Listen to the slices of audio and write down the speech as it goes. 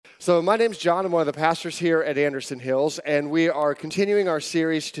So my name's John. I'm one of the pastors here at Anderson Hills, and we are continuing our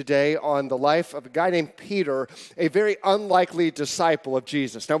series today on the life of a guy named Peter, a very unlikely disciple of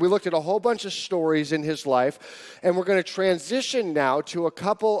Jesus. Now, we looked at a whole bunch of stories in his life, and we're going to transition now to a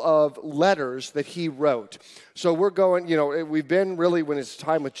couple of letters that he wrote. So we're going, we've been really when his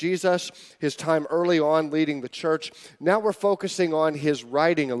time with Jesus, his time early on leading the church. Now we're focusing on his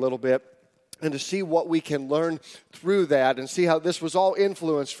writing a little bit, and to see what we can learn through that and see how this was all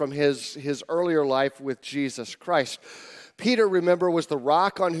influenced from his earlier life with Jesus Christ. Peter, remember, was the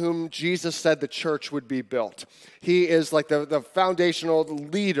rock on whom Jesus said the church would be built. He is like the foundational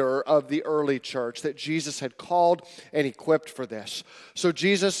leader of the early church that Jesus had called and equipped for this. So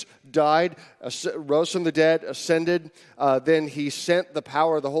Jesus died, rose from the dead, ascended. Then he sent the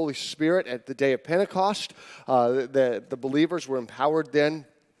power of the Holy Spirit at the day of Pentecost. The believers were empowered then.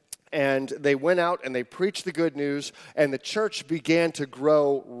 And they went out and they preached the good news, and the church began to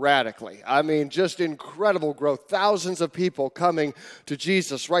grow radically. I mean, just incredible growth. Thousands of people coming to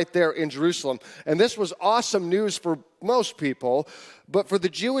Jesus right there in Jerusalem. And this was awesome news for most people, but for the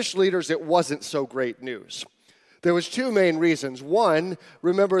Jewish leaders, it wasn't so great news. There was two main reasons. One,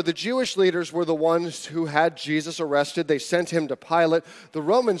 remember, the Jewish leaders were the ones who had Jesus arrested. They sent him to Pilate. The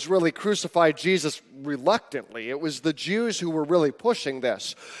Romans really crucified Jesus reluctantly. It was the Jews who were really pushing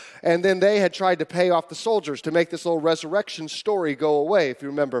this. And then they had tried to pay off the soldiers to make this little resurrection story go away, if you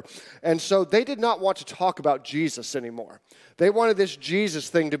remember. And so they did not want to talk about Jesus anymore. They wanted this Jesus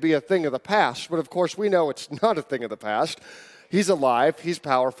thing to be a thing of the past. But of course, we know it's not a thing of the past. He's alive, he's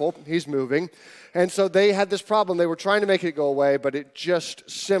powerful, he's moving. And so they had this problem. They were trying to make it go away, but it just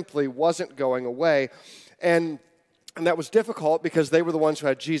simply wasn't going away. And that was difficult because they were the ones who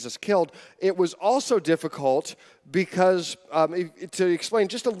had Jesus killed. It was also difficult because, to explain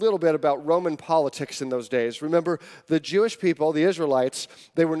just a little bit about Roman politics in those days, remember, the Jewish people, the Israelites,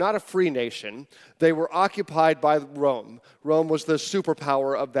 they were not a free nation. They were occupied by Rome. Rome was the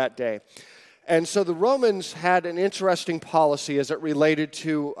superpower of that day. And so the Romans had an interesting policy as it related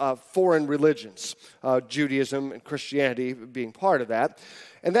to foreign religions, Judaism and Christianity being part of that.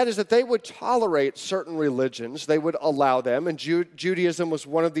 And that is that they would tolerate certain religions. They would allow them, and Judaism was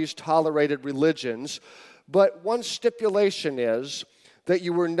one of these tolerated religions. But one stipulation is that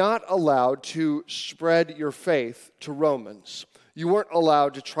you were not allowed to spread your faith to Romans. You weren't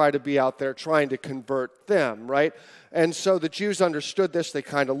allowed to try to be out there trying to convert them, right? And so the Jews understood this. They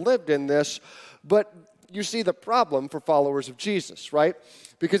kind of lived in this. But you see the problem for followers of Jesus, right?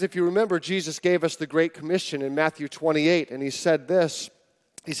 Because if you remember, Jesus gave us the Great Commission in Matthew 28, and he said this.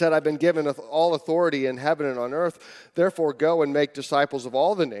 He said, I've been given all authority in heaven and on earth. Therefore, go and make disciples of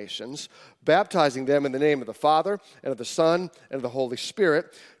all the nations, baptizing them in the name of the Father and of the Son and of the Holy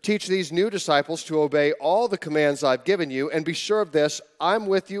Spirit. Teach these new disciples to obey all the commands I've given you. And be sure of this, I'm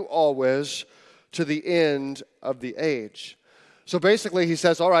with you always to the end of the age. So basically, he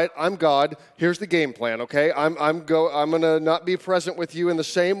says, all right, I'm God. Here's the game plan, okay? I'm going to not be present with you in the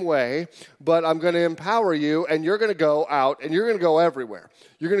same way, but I'm going to empower you, and you're going to go out, and you're going to go everywhere.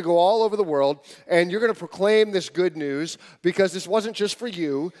 You're going to go all over the world, and you're going to proclaim this good news, because this wasn't just for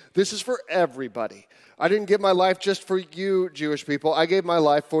you. This is for everybody. I didn't give my life just for you, Jewish people. I gave my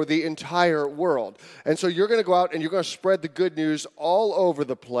life for the entire world. And so you're going to go out and you're going to spread the good news all over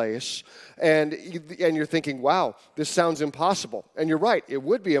the place. And you're thinking, wow, this sounds impossible. And you're right, it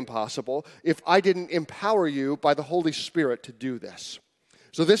would be impossible if I didn't empower you by the Holy Spirit to do this.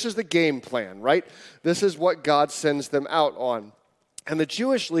 So this is the game plan, right? This is what God sends them out on. And the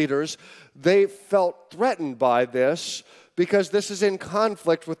Jewish leaders, they felt threatened by this because this is in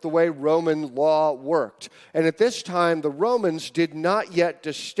conflict with the way Roman law worked. And at this time, the Romans did not yet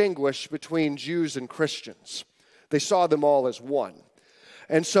distinguish between Jews and Christians. They saw them all as one.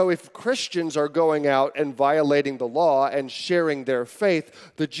 And so if Christians are going out and violating the law and sharing their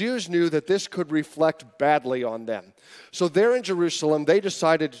faith, the Jews knew that this could reflect badly on them. So there in Jerusalem, they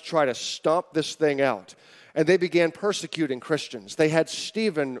decided to try to stomp this thing out. And they began persecuting Christians. They had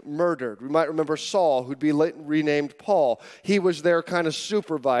Stephen murdered. We might remember Saul, who'd be renamed Paul. He was there kind of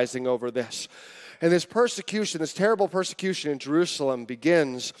supervising over this. And this persecution, this terrible persecution in Jerusalem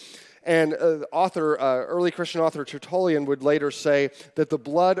begins. And early Christian author Tertullian would later say that the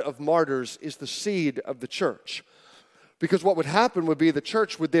blood of martyrs is the seed of the church. Because what would happen would be the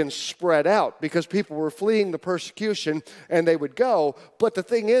church would then spread out because people were fleeing the persecution and they would go. But the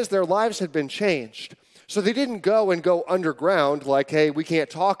thing is, their lives had been changed. So they didn't go underground like, hey, we can't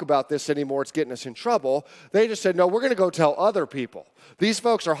talk about this anymore, it's getting us in trouble. They just said, no, we're going to go tell other people. These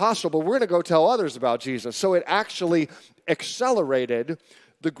folks are hostile, but we're going to go tell others about Jesus. So it actually accelerated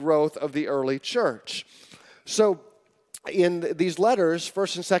the growth of the early church. So in these letters,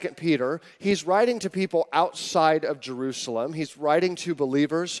 1st and 2nd Peter, he's writing to people outside of Jerusalem. He's writing to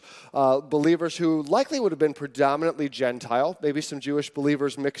believers, believers who likely would have been predominantly Gentile, maybe some Jewish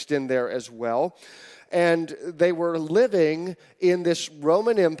believers mixed in there as well. And they were living in this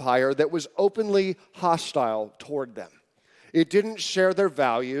Roman Empire that was openly hostile toward them. It didn't share their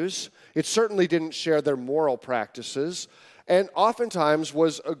values. It certainly didn't share their moral practices, and oftentimes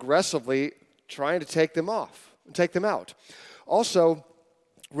was aggressively trying to take them out. Also,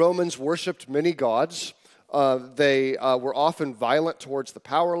 Romans worshipped many gods. They were often violent towards the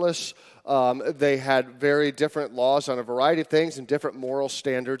powerless. They had very different laws on a variety of things and different moral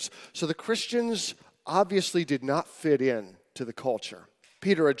standards. So the Christians obviously did not fit in to the culture.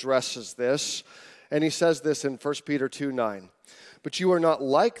 Peter addresses this, and he says this in 1 Peter 2:9. But you are not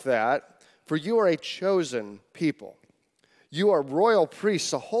like that, for you are a chosen people. You are royal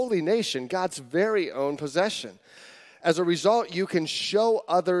priests, a holy nation, God's very own possession. As a result, you can show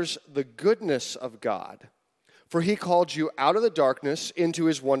others the goodness of God, for he called you out of the darkness into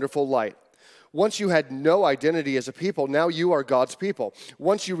his wonderful light. Once you had no identity as a people, now you are God's people.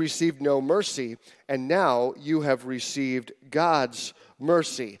 Once you received no mercy, and now you have received God's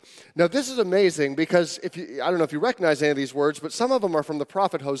mercy. Now, this is amazing because I don't know if you recognize any of these words, but some of them are from the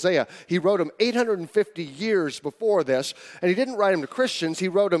prophet Hosea. He wrote them 850 years before this, and he didn't write them to Christians, he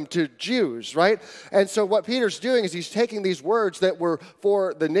wrote them to Jews, right? And so what Peter's doing is he's taking these words that were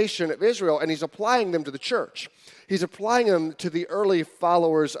for the nation of Israel, and he's applying them to the church. He's applying them to the early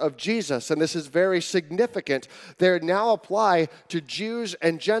followers of Jesus, and this is very significant. They now apply to Jews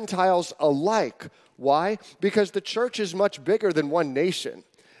and Gentiles alike. Why? Because the church is much bigger than one nation.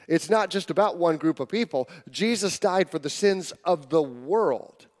 It's not just about one group of people. Jesus died for the sins of the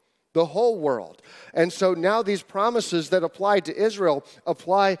world, the whole world. And so now these promises that applied to Israel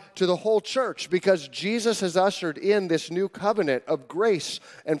apply to the whole church because Jesus has ushered in this new covenant of grace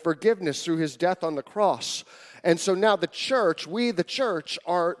and forgiveness through his death on the cross. And so now the church, we the church,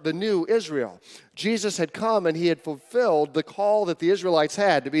 are the new Israel. Jesus had come and he had fulfilled the call that the Israelites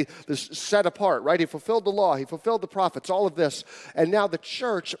had to be set apart, right? He fulfilled the law, he fulfilled the prophets, all of this. And now the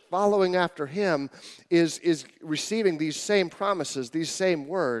church, following after him, is receiving these same promises, these same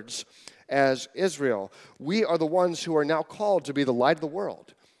words as Israel. We are the ones who are now called to be the light of the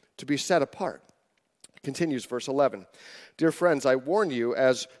world, to be set apart. Continues verse 11. Dear friends, I warn you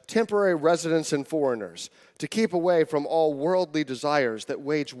as temporary residents and foreigners to keep away from all worldly desires that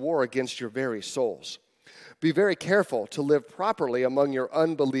wage war against your very souls. Be very careful to live properly among your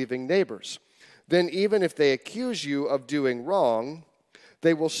unbelieving neighbors. Then even if they accuse you of doing wrong,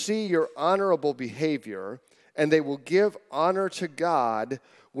 they will see your honorable behavior and they will give honor to God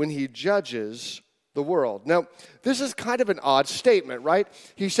when he judges the world. Now, this is kind of an odd statement, right?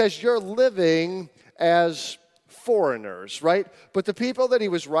 He says you're living as foreigners, right? But the people that he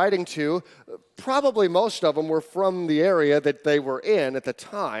was writing to, probably most of them were from the area that they were in at the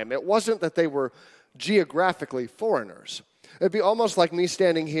time. It wasn't that they were geographically foreigners. It'd be almost like me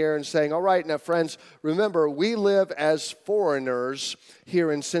standing here and saying, all right, now friends, remember, we live as foreigners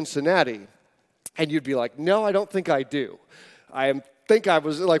here in Cincinnati. And you'd be like, no, I don't think I do. Think I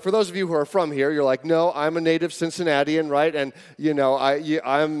was, like, for those of you who are from here, you're like, no, I'm a native Cincinnatian, right? And, you know,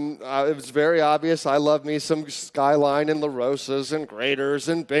 it was very obvious I love me some Skyline and La Rosas and Graders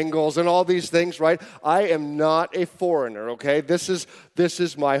and Bengals and all these things, right? I am not a foreigner, okay? This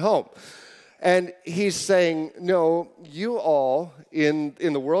is my home. And he's saying, no, you all, in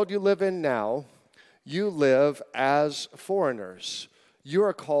the world you live in now, you live as foreigners. You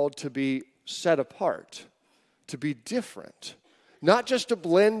are called to be set apart, to be different. Not just to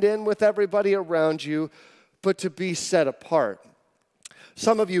blend in with everybody around you, but to be set apart.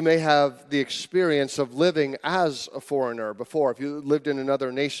 Some of you may have the experience of living as a foreigner before. If you lived in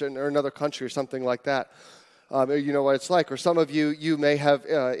another nation or another country or something like that, you know what it's like. Or some of you may have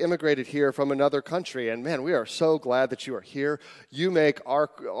immigrated here from another country. And man, we are so glad that you are here. You make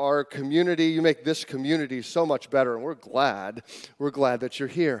our community, you make this community so much better. And we're glad that you're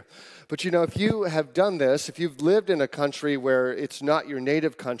here. But you know, if you have done this, if you've lived in a country where it's not your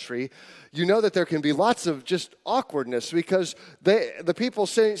native country, you know that there can be lots of just awkwardness because the people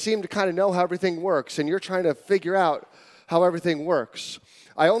seem to kind of know how everything works, and you're trying to figure out how everything works.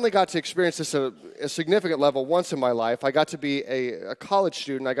 I only got to experience this at a significant level once in my life. I got to be a college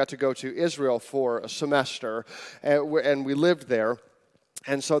student. I got to go to Israel for a semester, and we lived there.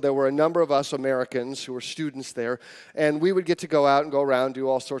 And so there were a number of us Americans who were students there, and we would get to go out and go around, do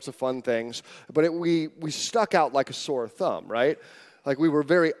all sorts of fun things. But we stuck out like a sore thumb, right? Like we were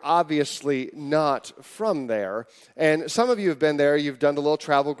very obviously not from there. And some of you have been there, you've done the little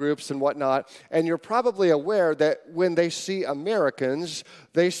travel groups and whatnot, and you're probably aware that when they see Americans,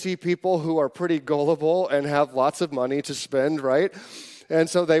 they see people who are pretty gullible and have lots of money to spend, right? And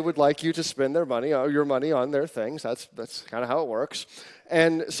so they would like you to spend their money, your money on their things. That's kind of how it works.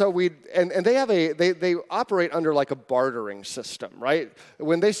 And so they operate under like a bartering system, right?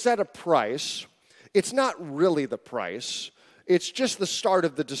 When they set a price, it's not really the price. It's just the start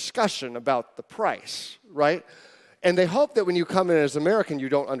of the discussion about the price, right? And they hope that when you come in as American, you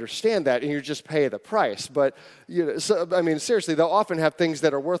don't understand that and you just pay the price. But, seriously, they'll often have things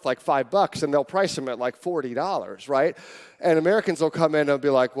that are worth like $5 and they'll price them at like $40, right? And Americans will come in and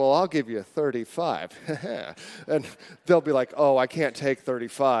be like, well, I'll give you 35. And they'll be like, oh, I can't take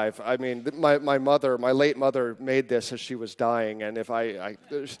 35. I mean, my late mother made this as she was dying, and if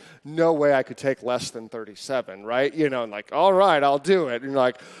there's no way I could take less than 37, right? And like, all right, I'll do it. And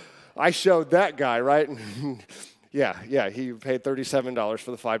like, I showed that guy, right? Yeah, he paid $37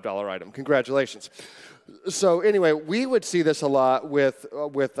 for the $5 item. Congratulations. So anyway, we would see this a lot with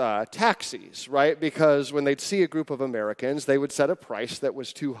taxis, right? Because when they'd see a group of Americans, they would set a price that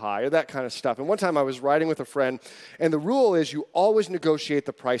was too high or that kind of stuff. And one time I was riding with a friend, and the rule is you always negotiate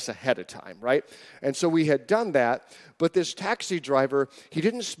the price ahead of time, right? And so we had done that, but this taxi driver, he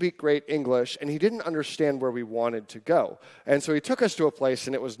didn't speak great English, and he didn't understand where we wanted to go. And so he took us to a place,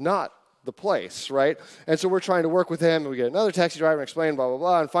 and it was not the place, right? And so we're trying to work with him, and we get another taxi driver and explain blah, blah,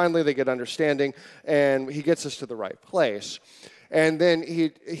 blah, and finally they get understanding, and he gets us to the right place. And then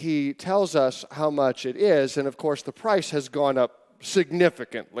he tells us how much it is, and of course the price has gone up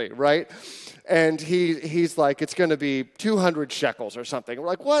significantly, right? And he's like, it's going to be 200 shekels or something. We're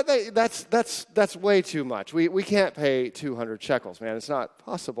like, what? That's way too much. We can't pay 200 shekels, man. It's not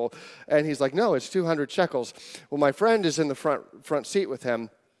possible. And he's like, no, it's 200 shekels. Well, my friend is in the front seat with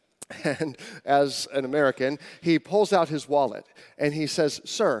him. And as an American, he pulls out his wallet and he says,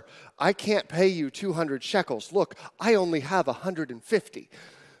 sir, I can't pay you 200 shekels. Look, I only have 150.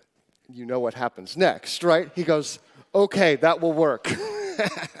 You know what happens next, right? He goes, okay, that will work.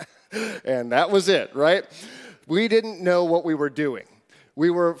 And that was it, right? We didn't know what we were doing. We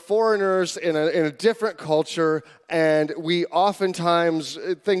were foreigners in a different culture, and we oftentimes,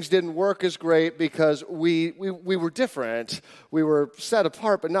 things didn't work as great because we were different. We were set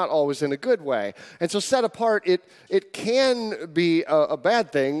apart, but not always in a good way. And so set apart, it can be a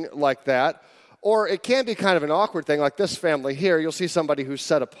bad thing like that, or it can be kind of an awkward thing like this family here. You'll see somebody who's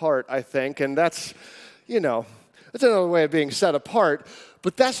set apart, I think, and that's another way of being set apart,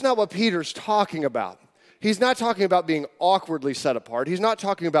 but that's not what Peter's talking about. He's not talking about being awkwardly set apart. He's not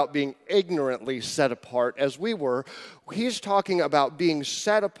talking about being ignorantly set apart as we were. He's talking about being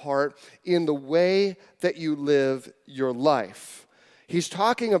set apart in the way that you live your life. He's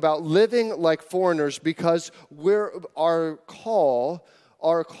talking about living like foreigners because our call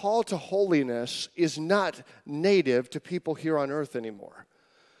to holiness is not native to people here on earth anymore.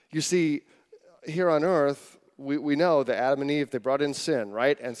 You see, here on earth, we know that Adam and Eve, they brought in sin,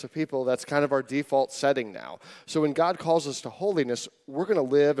 right? And so that's kind of our default setting now. So when God calls us to holiness, we're going to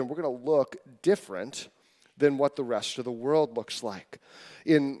live and we're going to look different than what the rest of the world looks like.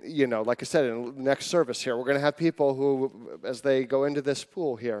 Like I said, in the next service here, we're going to have people who, as they go into this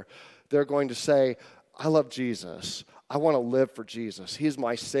pool here, they're going to say, I love Jesus. I want to live for Jesus. He's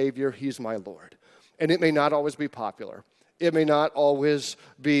my Savior. He's my Lord. And it may not always be popular. It may not always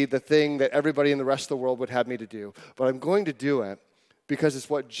be the thing that everybody in the rest of the world would have me to do, but I'm going to do it because it's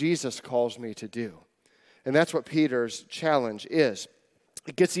what Jesus calls me to do. And that's what Peter's challenge is.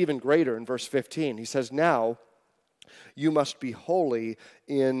 It gets even greater in verse 15. He says, now you must be holy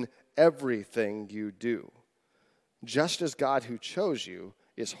in everything you do, just as God who chose you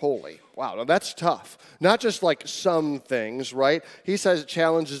is holy. Wow, now that's tough. Not just like some things, right? He says it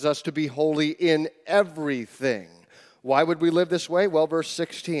challenges us to be holy in everything. Why would we live this way? Well, verse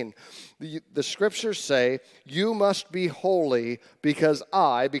 16, the scriptures say, you must be holy because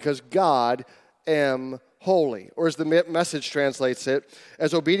God am holy. Or as the Message translates it,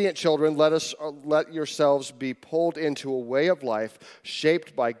 as obedient children, let yourselves be pulled into a way of life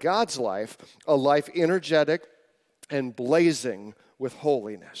shaped by God's life, a life energetic and blazing with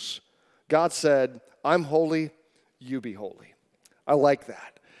holiness. God said, I'm holy, you be holy. I like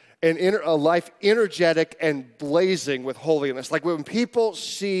that. A life energetic and blazing with holiness. Like when people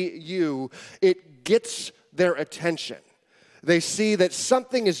see you, it gets their attention. They see that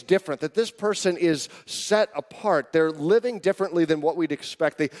something is different, that this person is set apart. They're living differently than what we'd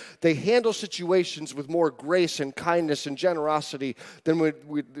expect. They handle situations with more grace and kindness and generosity than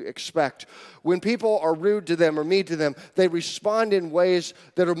we'd expect. When people are rude to them or mean to them, they respond in ways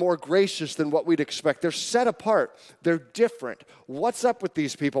that are more gracious than what we'd expect. They're set apart. They're different. What's up with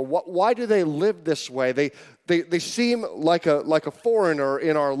these people? Why do they live this way? They seem like a foreigner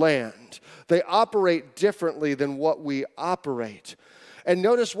in our land. They operate differently than what we operate. And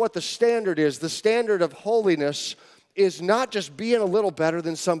notice what the standard is. The standard of holiness is not just being a little better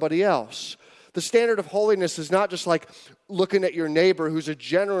than somebody else. The standard of holiness is not just like looking at your neighbor who's a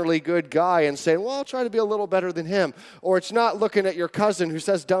generally good guy and saying, well, I'll try to be a little better than him. Or it's not looking at your cousin who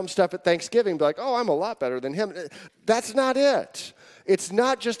says dumb stuff at Thanksgiving and be like, oh, I'm a lot better than him. That's not it. It's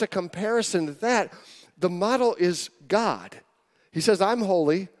not just a comparison to that. The model is God. He says, I'm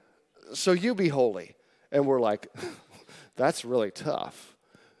holy, so you be holy. And we're like, that's really tough.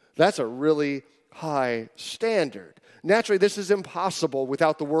 That's a really high standard. Naturally, this is impossible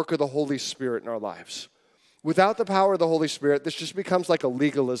without the work of the Holy Spirit in our lives. Without the power of the Holy Spirit, this just becomes like a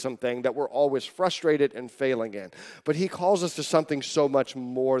legalism thing that we're always frustrated and failing in. But he calls us to something so much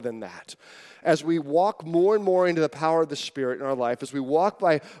more than that. As we walk more and more into the power of the Spirit in our life, as we walk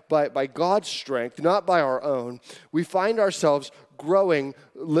by God's strength, not by our own, we find ourselves growing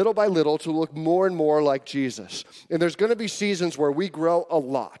little by little to look more and more like Jesus. And there's going to be seasons where we grow a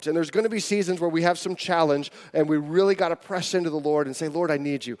lot. And there's going to be seasons where we have some challenge and we really got to press into the Lord and say, Lord, I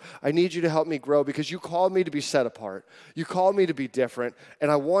need you. I need you to help me grow because you called me to be set apart. You called me to be different. And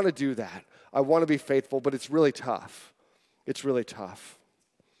I want to do that. I want to be faithful, but it's really tough. It's really tough.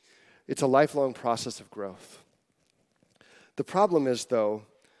 It's a lifelong process of growth. The problem is, though,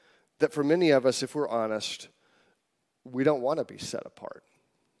 that for many of us, if we're honest, we don't want to be set apart.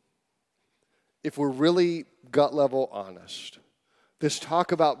 If we're really gut level honest, this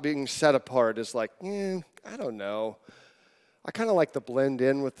talk about being set apart is like, I don't know. I kind of like the blend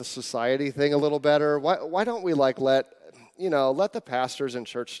in with the society thing a little better. Why don't we let the pastors and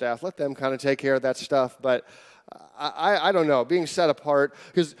church staff, let them kind of take care of that stuff. But I don't know, being set apart,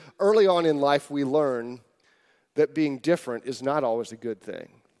 because early on in life we learn that being different is not always a good thing.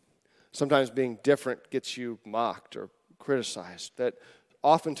 Sometimes being different gets you mocked or criticized, that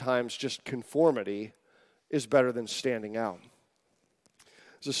oftentimes just conformity is better than standing out.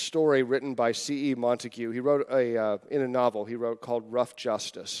 There's a story written by C.E. Montague. He wrote in a novel he wrote called Rough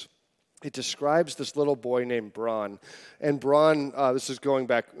Justice. It describes this little boy named Braun. And Braun, this is going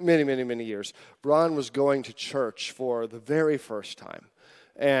back many, many, many years. Braun was going to church for the very first time.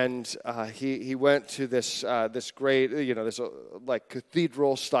 And he went to this great, this like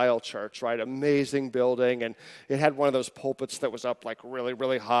cathedral-style church, right? Amazing building. And it had one of those pulpits that was up like really,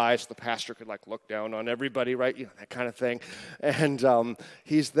 really high so the pastor could like look down on everybody, right? That kind of thing. And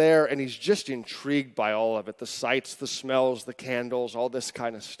he's there and he's just intrigued by all of it. The sights, the smells, the candles, all this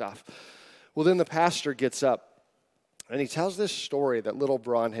kind of stuff. Well, then the pastor gets up and he tells this story that little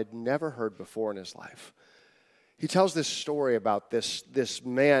Braun had never heard before in his life. He tells this story about this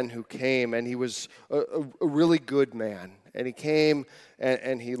man who came, and he was a really good man. And he came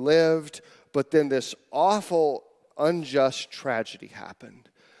and he lived, but then this awful, unjust tragedy happened.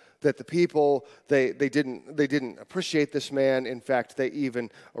 That the people, they didn't appreciate this man. In fact, they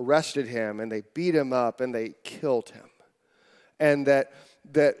even arrested him, and they beat him up, and they killed him. And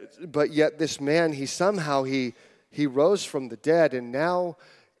but yet this man, he rose from the dead, and now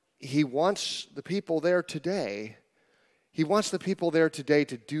he wants the people there today. He wants the people there today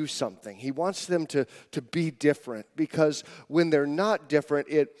to do something. He wants them to be different, because when they're not different,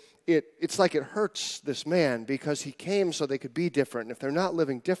 it's like it hurts this man, because he came so they could be different. And if they're not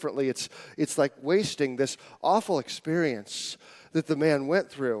living differently, it's like wasting this awful experience that the man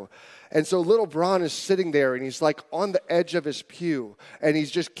went through. And so little Braun is sitting there, and he's like on the edge of his pew, and he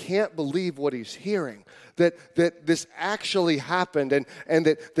just can't believe what he's hearing. That this actually happened, and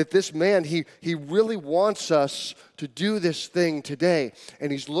that this man, he really wants us to do this thing today.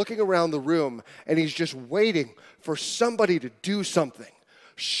 And he's looking around the room, and he's just waiting for somebody to do something.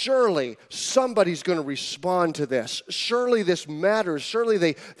 Surely somebody's going to respond to this. Surely this matters. Surely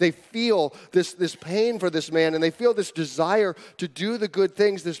they feel this pain for this man, and they feel this desire to do the good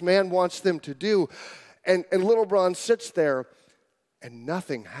things this man wants them to do. And little Braun sits there, and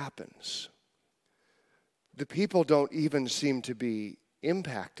nothing happens. The people don't even seem to be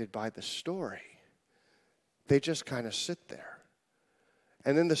impacted by the story. They just kind of sit there.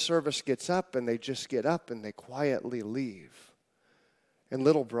 And then the service gets up, and they just get up, and they quietly leave. And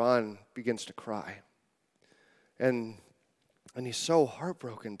little Braun begins to cry. And he's so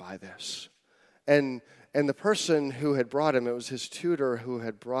heartbroken by this. And the person who had brought him, it was his tutor who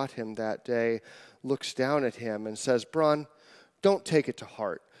had brought him that day, looks down at him and says, Bron, don't take it to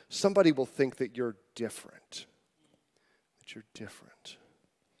heart. Somebody will think that you're different. That you're different.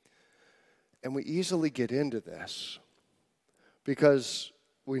 And we easily get into this because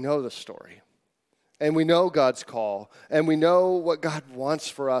we know the story. And we know God's call. And we know what God wants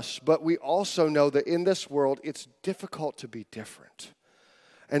for us. But we also know that in this world, it's difficult to be different.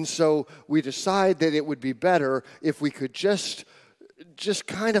 And so we decide that it would be better if we could just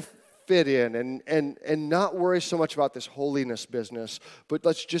kind of fit in and not worry so much about this holiness business, but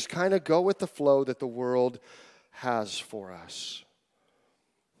let's just kind of go with the flow that the world has for us.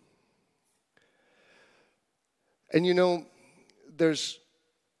 And there's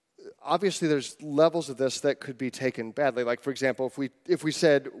levels of this that could be taken badly. Like, for example, if we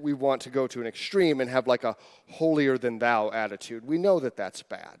said we want to go to an extreme and have like a holier than thou attitude, we know that that's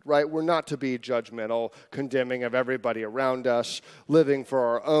bad, right? We're not to be judgmental, condemning of everybody around us, living for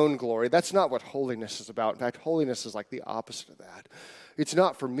our own glory. That's not what holiness is about. In fact, holiness is like the opposite of that. It's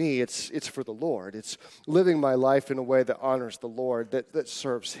not for me, it's for the Lord. It's living my life in a way that honors the Lord, that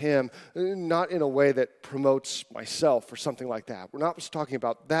serves Him, not in a way that promotes myself or something like that. We're not just talking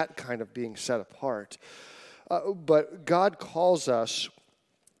about that kind of being set apart. But God calls us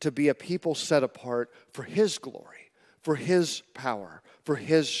to be a people set apart for His glory, for His power, for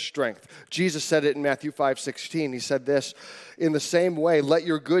His strength. Jesus said it in Matthew 5:16. He said this, in the same way, let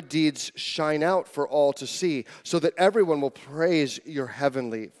your good deeds shine out for all to see, so that everyone will praise your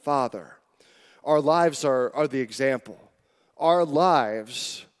heavenly Father. Our lives are the example. Our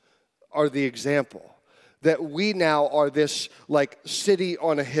lives are the example. That we now are this like city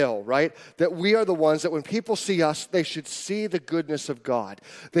on a hill, right? That we are the ones that when people see us, they should see the goodness of God.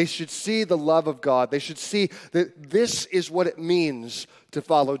 They should see the love of God. They should see that this is what it means to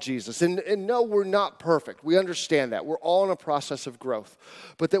follow Jesus. And no, we're not perfect. We understand that. We're all in a process of growth.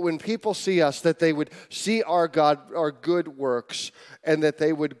 But that when people see us, that they would see our God, our good works, and that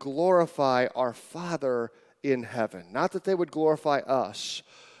they would glorify our Father in heaven. Not that they would glorify us,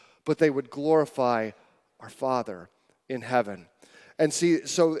 but they would glorify our Father in heaven. And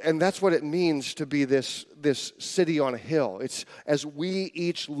and that's what it means to be this city on a hill. It's as we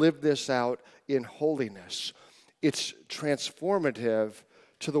each live this out in holiness, it's transformative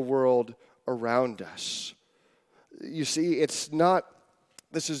to the world around us. You see,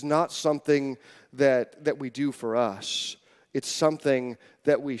 this is not something that we do for us. It's something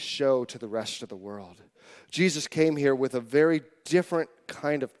that we show to the rest of the world. Jesus came here with a very different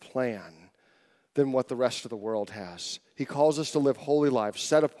kind of plan than what the rest of the world has. He calls us to live holy lives,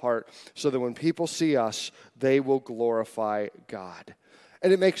 set apart, so that when people see us, they will glorify God.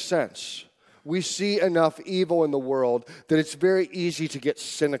 And it makes sense. We see enough evil in the world that it's very easy to get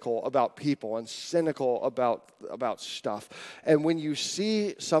cynical about people and cynical about stuff. And when you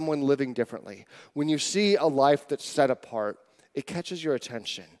see someone living differently, when you see a life that's set apart, it catches your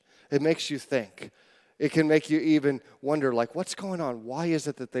attention. It makes you think. It can make you even wonder, like, what's going on? Why is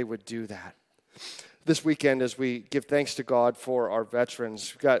it that they would do that? This weekend, as we give thanks to God for our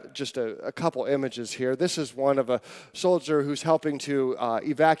veterans, we've got just a couple images here. This is one of a soldier who's helping to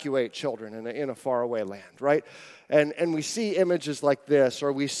evacuate children in a faraway land, right? And we see images like this,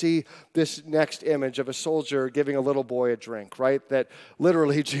 or we see this next image of a soldier giving a little boy a drink, right? That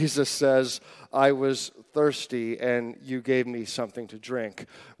literally Jesus says, I was thirsty and you gave me something to drink.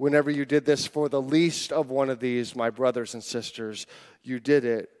 Whenever you did this for the least of one of these, my brothers and sisters, you did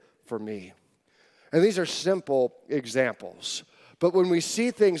it for me. And these are simple examples. But when we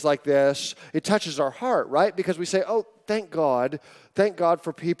see things like this, it touches our heart, right? Because we say, oh, thank God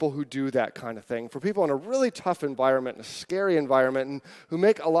for people who do that kind of thing, for people in a really tough environment, a scary environment, and who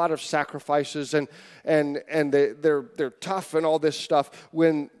make a lot of sacrifices, and they're tough and all this stuff,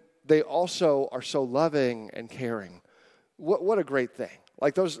 when they also are so loving and caring. What a great thing.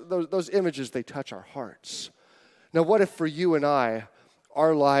 Like those images, they touch our hearts. Now, what if for you and I,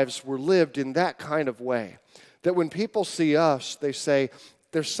 our lives were lived in that kind of way? That when people see us, they say,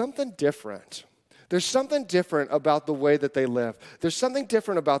 there's something different. There's something different about the way that they live. There's something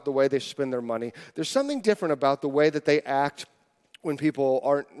different about the way they spend their money. There's something different about the way that they act when people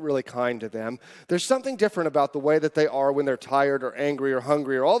aren't really kind to them. There's something different about the way that they are when they're tired or angry or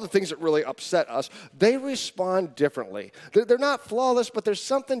hungry or all the things that really upset us. They respond differently. They're not flawless, but there's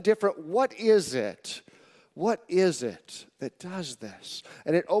something different. What is it? What is it that does this?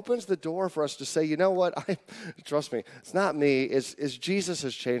 And it opens the door for us to say, you know what? Trust me, it's not me. It's Jesus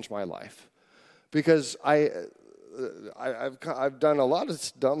has changed my life. Because I've done a lot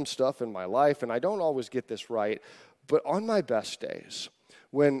of dumb stuff in my life, and I don't always get this right. But on my best days,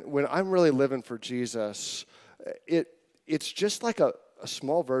 When I'm really living for Jesus, it's just like a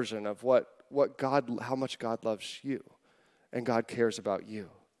small version of how much God loves you and God cares about you.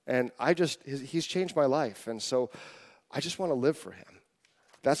 And he's changed my life. And so I just want to live for him.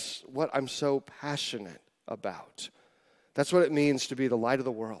 That's what I'm so passionate about. That's what it means to be the light of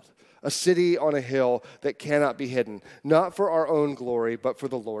the world. A city on a hill that cannot be hidden, not for our own glory, but for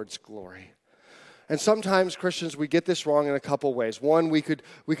the Lord's glory. And sometimes, Christians, we get this wrong in a couple ways. One, we could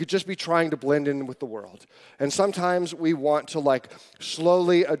just be trying to blend in with the world. And sometimes we want to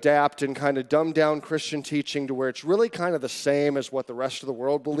slowly adapt and kind of dumb down Christian teaching to where it's really kind of the same as what the rest of the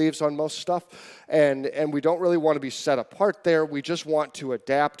world believes on most stuff. And we don't really want to be set apart there. We just want to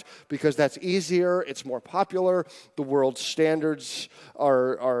adapt because that's easier, it's more popular. The world's standards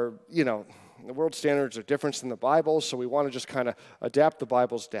are different than the Bible, so we want to just kind of adapt the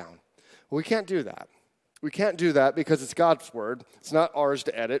Bibles down. We can't do that. We can't do that because it's God's word. It's not ours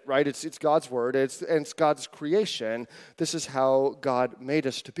to edit, right? It's God's word. It's God's creation. This is how God made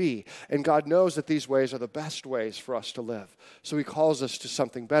us to be. And God knows that these ways are the best ways for us to live. So he calls us to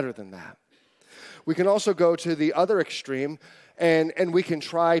something better than that. We can also go to the other extreme, and we can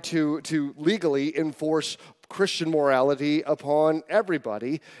try to legally enforce Christian morality upon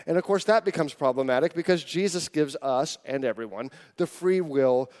everybody. And of course, that becomes problematic because Jesus gives us and everyone the free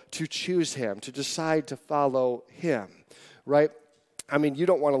will to choose him, to decide to follow him, right? I mean, you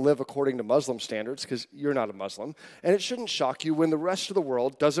don't want to live according to Muslim standards because you're not a Muslim. And it shouldn't shock you when the rest of the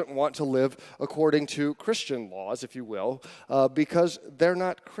world doesn't want to live according to Christian laws, if you will, because they're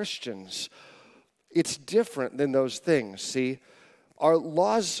not Christians. It's different than those things, see? Our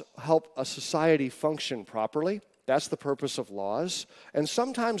laws help a society function properly. That's the purpose of laws. And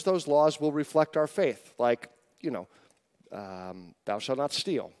sometimes those laws will reflect our faith, like, thou shalt not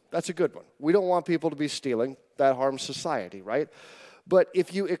steal. That's a good one. We don't want people to be stealing. That harms society, right? But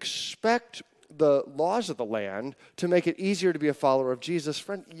if you expect the laws of the land to make it easier to be a follower of Jesus,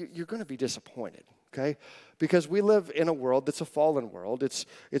 friend, you're going to be disappointed, okay? Because we live in a world that's a fallen world.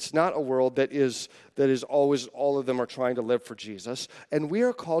 It's not a world that is always all of them are trying to live for Jesus. And we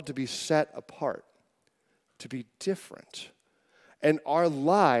are called to be set apart, to be different. And our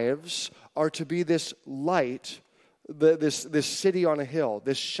lives are to be this light, this city on a hill,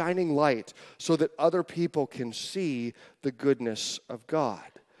 this shining light, so that other people can see the goodness of God.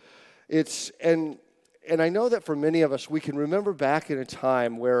 And I know that for many of us, we can remember back in a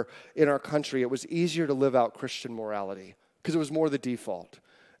time where in our country it was easier to live out Christian morality because it was more the default.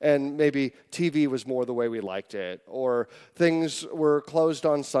 And maybe TV was more the way we liked it, or things were closed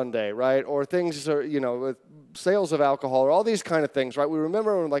on Sunday, right? Or things are, with sales of alcohol, or all these kind of things, right? We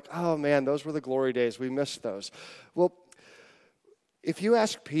remember and we're like, oh man, those were the glory days. We missed those. Well, if you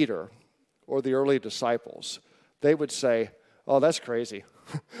ask Peter or the early disciples, they would say, oh, that's crazy.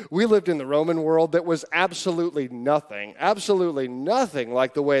 We lived in the Roman world that was absolutely nothing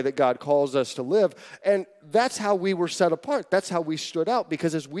like the way that God calls us to live. And that's how we were set apart. That's how we stood out.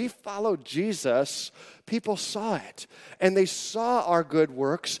 Because as we followed Jesus, people saw it. And they saw our good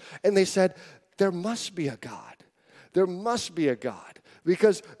works. And they said, there must be a God. There must be a God.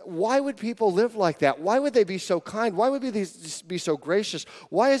 Because why would people live like that? Why would they be so kind? Why would they be so gracious?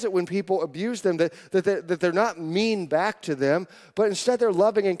 Why is it when people abuse them that they're not mean back to them, but instead they're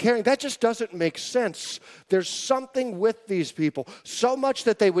loving and caring? That just doesn't make sense. There's something with these people, so much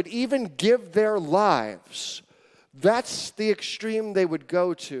that they would even give their lives. That's the extreme they would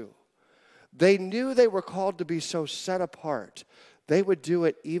go to. They knew they were called to be so set apart. They would do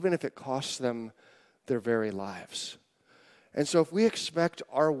it even if it cost them their very lives. And so if we expect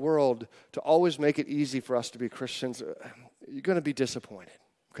our world to always make it easy for us to be Christians, you're going to be disappointed,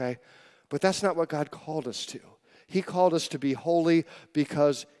 okay? But that's not what God called us to. He called us to be holy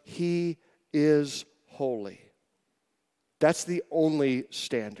because he is holy. That's the only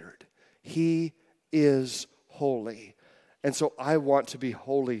standard. He is holy. And so I want to be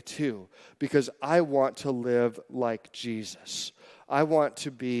holy too because I want to live like Jesus. I want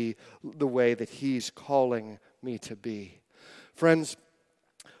to be the way that he's calling me to be. Friends,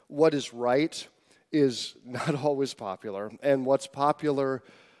 what is right is not always popular, and what's popular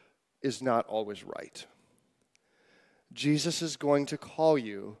is not always right. Jesus is going to call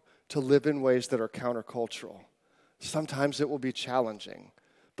you to live in ways that are countercultural. Sometimes it will be challenging,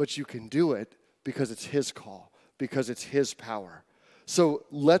 but you can do it because it's his call, because it's his power. So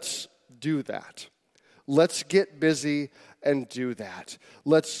let's do that. Let's get busy and do that.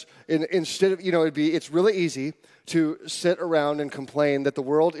 Instead of, it's really easy to sit around and complain that the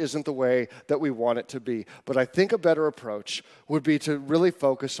world isn't the way that we want it to be. But I think a better approach would be to really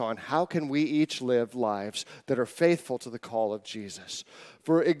focus on how can we each live lives that are faithful to the call of Jesus.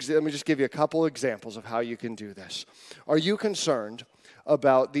 Let me just give you a couple examples of how you can do this. Are you concerned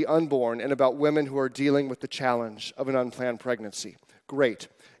about the unborn and about women who are dealing with the challenge of an unplanned pregnancy? Great.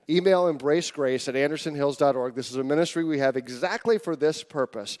 Email embracegrace@andersonhills.org. This is a ministry we have exactly for this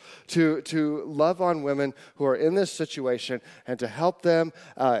purpose, to love on women who are in this situation and to help them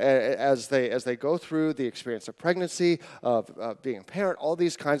as they go through the experience of pregnancy, of being a parent, all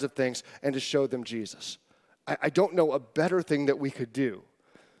these kinds of things, and to show them Jesus. I don't know a better thing that we could do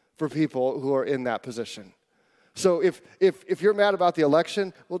for people who are in that position. So if you're mad about the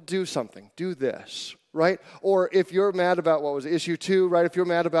election, well, do something. Do this, right? Or if you're mad about what was issue 2, right? If you're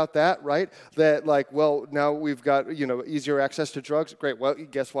mad about that, right? That now we've got, easier access to drugs. Great. Well,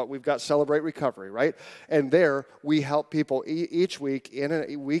 guess what? We've got Celebrate Recovery, right? And there we help people each week,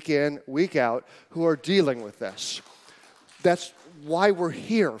 week in, week out, who are dealing with this. That's why we're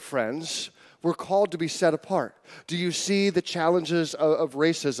here, friends. We're called to be set apart. Do you see the challenges of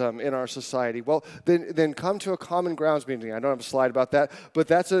racism in our society? Well, then come to a Common Grounds meeting. I don't have a slide about that, but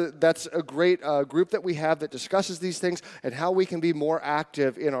that's a great group that we have that discusses these things and how we can be more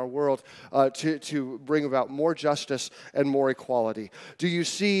active in our world to bring about more justice and more equality. Do you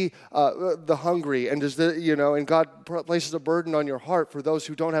see the hungry, and and God places a burden on your heart for those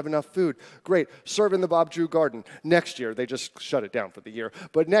who don't have enough food? Great. Serve in the Bob Drew Garden. Next year, they just shut it down for the year,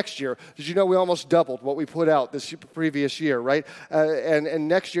 but next year, did you know we almost doubled what we put out this previous year, right? And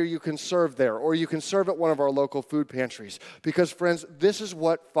next year you can serve there, or you can serve at one of our local food pantries. Because, friends, this is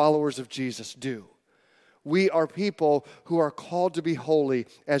what followers of Jesus do. We are people who are called to be holy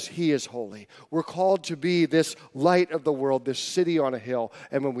as He is holy. We're called to be this light of the world, this city on a hill.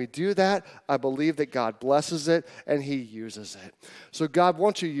 And when we do that, I believe that God blesses it and He uses it. So God,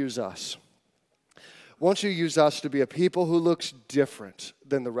 won't you use us? Won't you use us to be a people who looks different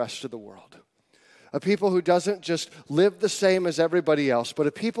than the rest of the world? A people who doesn't just live the same as everybody else, but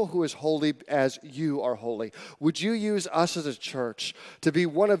a people who is holy as you are holy. Would you use us as a church to be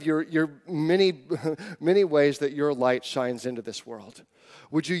one of your many, many ways that your light shines into this world?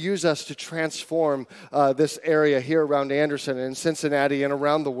 Would you use us to transform this area here around Anderson and Cincinnati and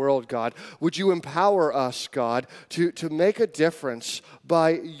around the world, God? Would you empower us, God, to make a difference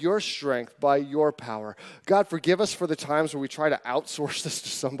by your strength, by your power? God, forgive us for the times where we try to outsource this to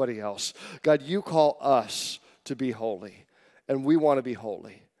somebody else. God, you call us to be holy, and we want to be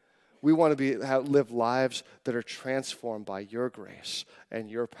holy. We want to live lives that are transformed by your grace and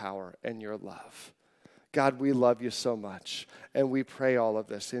your power and your love. God, we love you so much, and we pray all of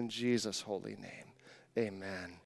this in Jesus' holy name. Amen.